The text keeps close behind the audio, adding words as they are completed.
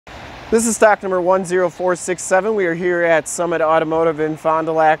This is stock number 10467. We are here at Summit Automotive in Fond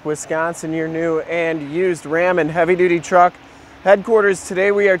du Lac, Wisconsin, your new and used Ram and heavy-duty truck headquarters.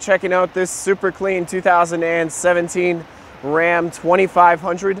 Today we are checking out this super clean 2017 Ram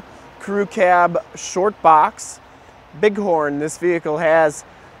 2500 Crew Cab Shortbox Bighorn. This vehicle has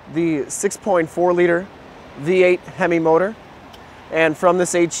the 6.4 liter V8 HEMI motor. And from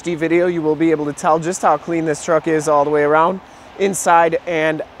this HD video, you will be able to tell just how clean this truck is all the way around, inside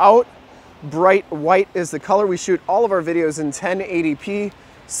and out. Bright white is the color. We shoot all of our videos in 1080p,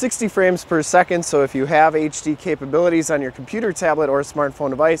 60 frames per second. So if you have HD capabilities on your computer, tablet, or smartphone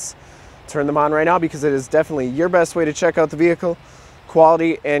device, turn them on right now, because it is definitely your best way to check out the vehicle,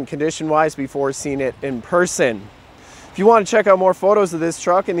 quality and condition wise, before seeing it in person. If you want to check out more photos of this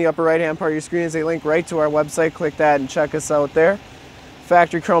truck, in the upper right hand part of your screen is a link right to our website. Click that and check us out there.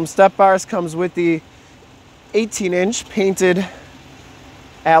 Factory chrome step bars, comes with the 18-inch painted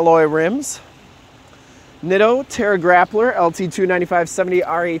alloy rims. Nitto Terra Grappler LT 295/70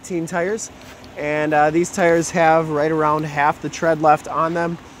 R18 tires, and these tires have right around half the tread left on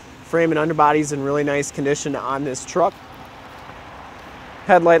them. Frame and underbody's in really nice condition on this truck.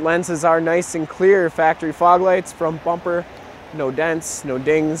 Headlight lenses are nice and clear. Factory fog lights, front bumper, no dents, no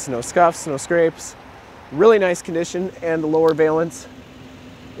dings, no scuffs, no scrapes. Really nice condition, and the lower valance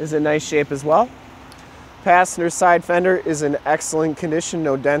is in nice shape as well. Passenger side fender is in excellent condition,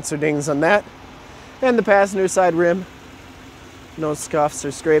 no dents or dings on that. And the passenger side rim, no scuffs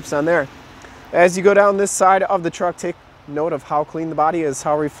or scrapes on there. As you go down this side of the truck, take note of how clean the body is,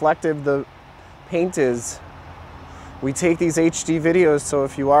 how reflective the paint is. We take these HD videos, so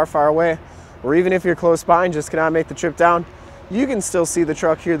if you are far away, or even if you're close by and just cannot make the trip down, you can still see the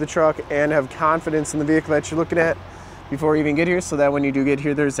truck, hear the truck, and have confidence in the vehicle that you're looking at before you even get here, so that when you do get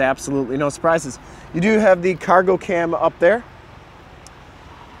here, there's absolutely no surprises. You do have the cargo cam up there.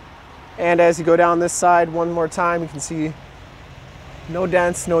 And as you go down this side one more time, you can see no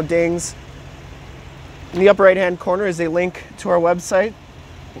dents, no dings. In the upper right hand corner is a link to our website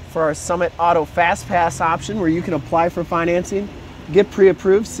for our Summit Auto Fast Pass option, where you can apply for financing, get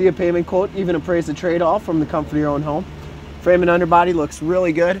pre-approved, see a payment quote, even appraise the trade-all from the comfort of your own home. Frame and underbody looks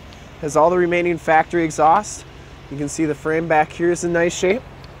really good, has all the remaining factory exhaust. You can see the frame back here is in nice shape,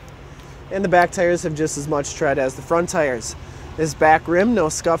 and the back tires have just as much tread as the front tires. This back rim, no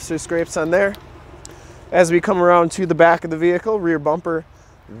scuffs or scrapes on there. As we come around to the back of the vehicle, rear bumper,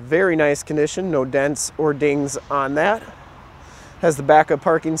 very nice condition, no dents or dings on that. Has the backup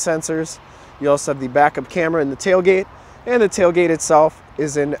parking sensors. You also have the backup camera in the tailgate, and the tailgate itself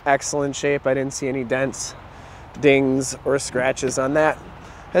is in excellent shape. I didn't see any dents, dings, or scratches on that.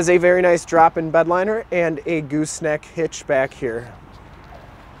 Has a very nice drop-in bed liner and a gooseneck hitch back here.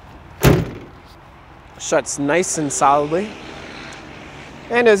 Shuts nice and solidly.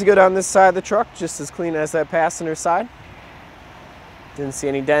 And as you go down this side of the truck, just as clean as that passenger side. Didn't see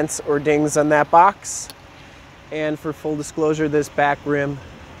any dents or dings on that box. And for full disclosure, this back rim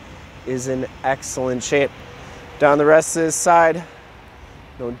is in excellent shape. Down the rest of this side,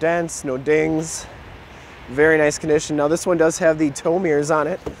 no dents, no dings. Very nice condition. Now this one does have the tow mirrors on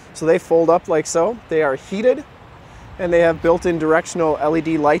it, so they fold up like so. They are heated, and they have built-in directional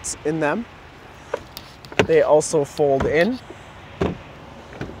LED lights in them. They also fold in.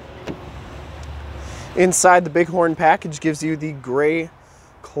 Inside, the Bighorn package gives you the gray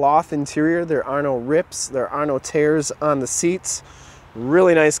cloth interior. There are no rips, there are no tears on the seats.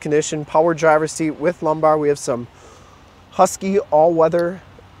 Really nice condition. Power driver seat with lumbar. We have some Husky all-weather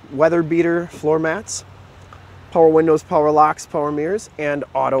WeatherBeater floor mats. Power windows, power locks, power mirrors, and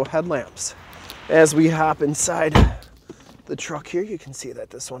auto headlamps. As we hop inside the truck here, you can see that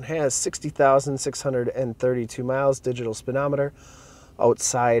this one has 60,632 miles, digital speedometer,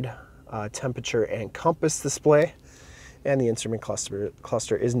 outside temperature and compass display, and the instrument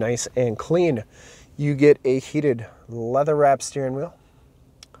cluster is nice and clean. You get a heated leather wrap steering wheel,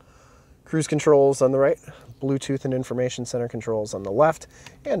 cruise controls on the right, Bluetooth and information center controls on the left,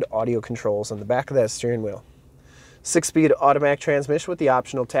 and audio controls on the back of that steering wheel. 6-speed automatic transmission with the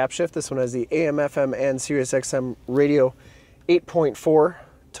optional tap shift. This one has the AM, FM, and Sirius XM radio 8.4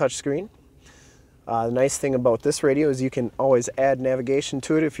 touchscreen. The nice thing about this radio is you can always add navigation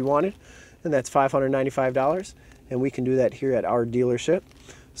to it if you wanted, and that's $595, and we can do that here at our dealership.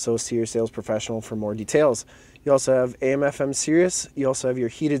 So see your sales professional for more details. You also have AM, FM Sirius. You also have your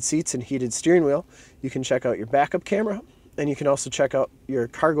heated seats and heated steering wheel. You can check out your backup camera, and you can also check out your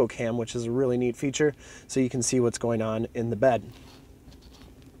cargo cam, which is a really neat feature, so you can see what's going on in the bed.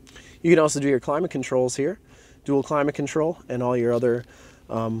 You can also do your climate controls here, dual climate control, and all your other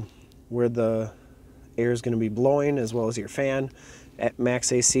where the air is going to be blowing, as well as your fan at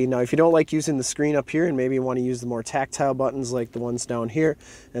max AC. Now, if you don't like using the screen up here and maybe you want to use the more tactile buttons like the ones down here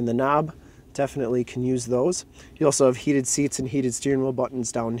and the knob, definitely can use those. You also have heated seats and heated steering wheel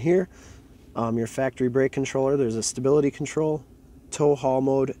buttons down here. Your factory brake controller, there's a stability control, tow haul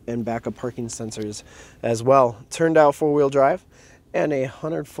mode, and backup parking sensors as well. Turned out 4-wheel drive and a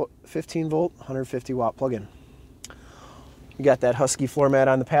 115 volt, 150 watt plug-in. You got that Husky floor mat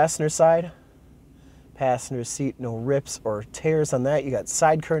on the passenger side. Passenger seat, no rips or tears on that. You got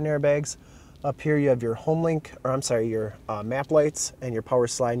side curtain airbags. Up here you have your your map lights and your power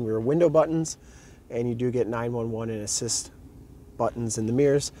slide and rear window buttons. And you do get 911 and assist buttons in the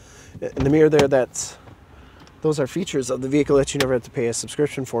mirrors. In the mirror there, those are features of the vehicle that you never have to pay a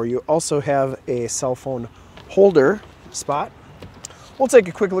subscription for. You also have a cell phone holder spot. We'll take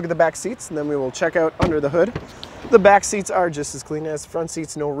a quick look at the back seats and then we will check out under the hood. The back seats are just as clean as the front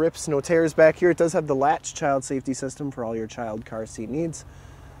seats, no rips, no tears back here. It does have the Latch child safety system for all your child car seat needs.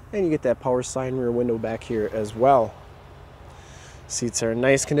 And you get that power slide rear window back here as well. Seats are in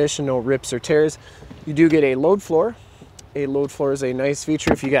nice condition, no rips or tears. You do get a load floor. A load floor is a nice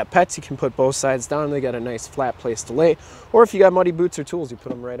feature. If you got pets, you can put both sides down. They got a nice flat place to lay. Or if you got muddy boots or tools, you put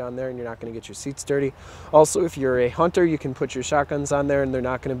them right on there and you're not going to get your seats dirty. Also, if you're a hunter, you can put your shotguns on there and they're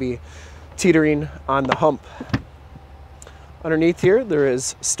not going to be teetering on the hump. Underneath here, there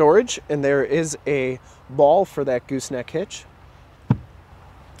is storage and there is a ball for that gooseneck hitch.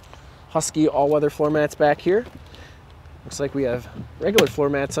 Husky all-weather floor mats back here. Looks like we have regular floor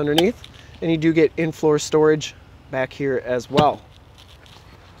mats underneath, and you do get in-floor storage back here as well.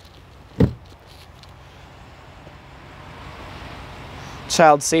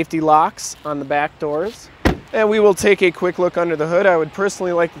 Child safety locks on the back doors. And we will take a quick look under the hood. I would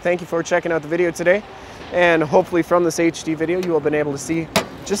personally like to thank you for checking out the video today. And hopefully from this HD video, you will have been able to see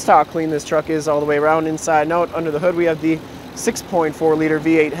just how clean this truck is all the way around, inside and out. Under the hood, we have the 6.4 liter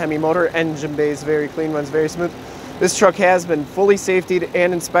V8 HEMI motor. Engine bay is very clean, runs very smooth. This truck has been fully safetied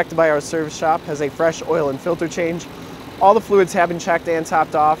and inspected by our service shop, has a fresh oil and filter change. All the fluids have been checked and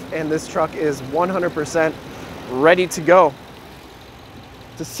topped off, and this truck is 100% ready to go.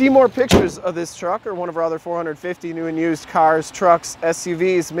 To see more pictures of this truck or one of our other 450 new and used cars, trucks,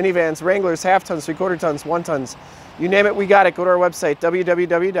 SUVs, minivans, Wranglers, half tons, 3/4 tons, 1 tons, you name it, we got it. Go to our website,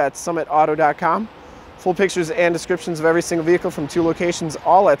 www.summitauto.com. Full pictures and descriptions of every single vehicle from 2 locations,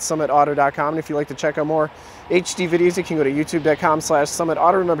 all at summitauto.com. And if you'd like to check out more HD videos, you can go to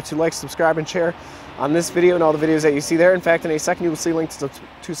youtube.com/summitauto. Remember to like, subscribe, and share on this video and all the videos that you see there. In fact, in a second, you will see links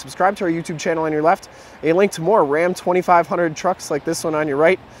to subscribe to our YouTube channel on your left, a link to more Ram 2500 trucks like this one on your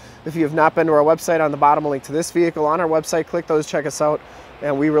right. If you have not been to our website, on the bottom, a link to this vehicle on our website. Click those, check us out,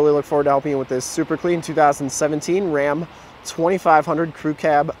 and we really look forward to helping you with this super clean 2017 Ram 2500 crew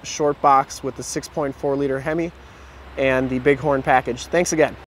cab short box with the 6.4 liter HEMI and the Bighorn package. Thanks again.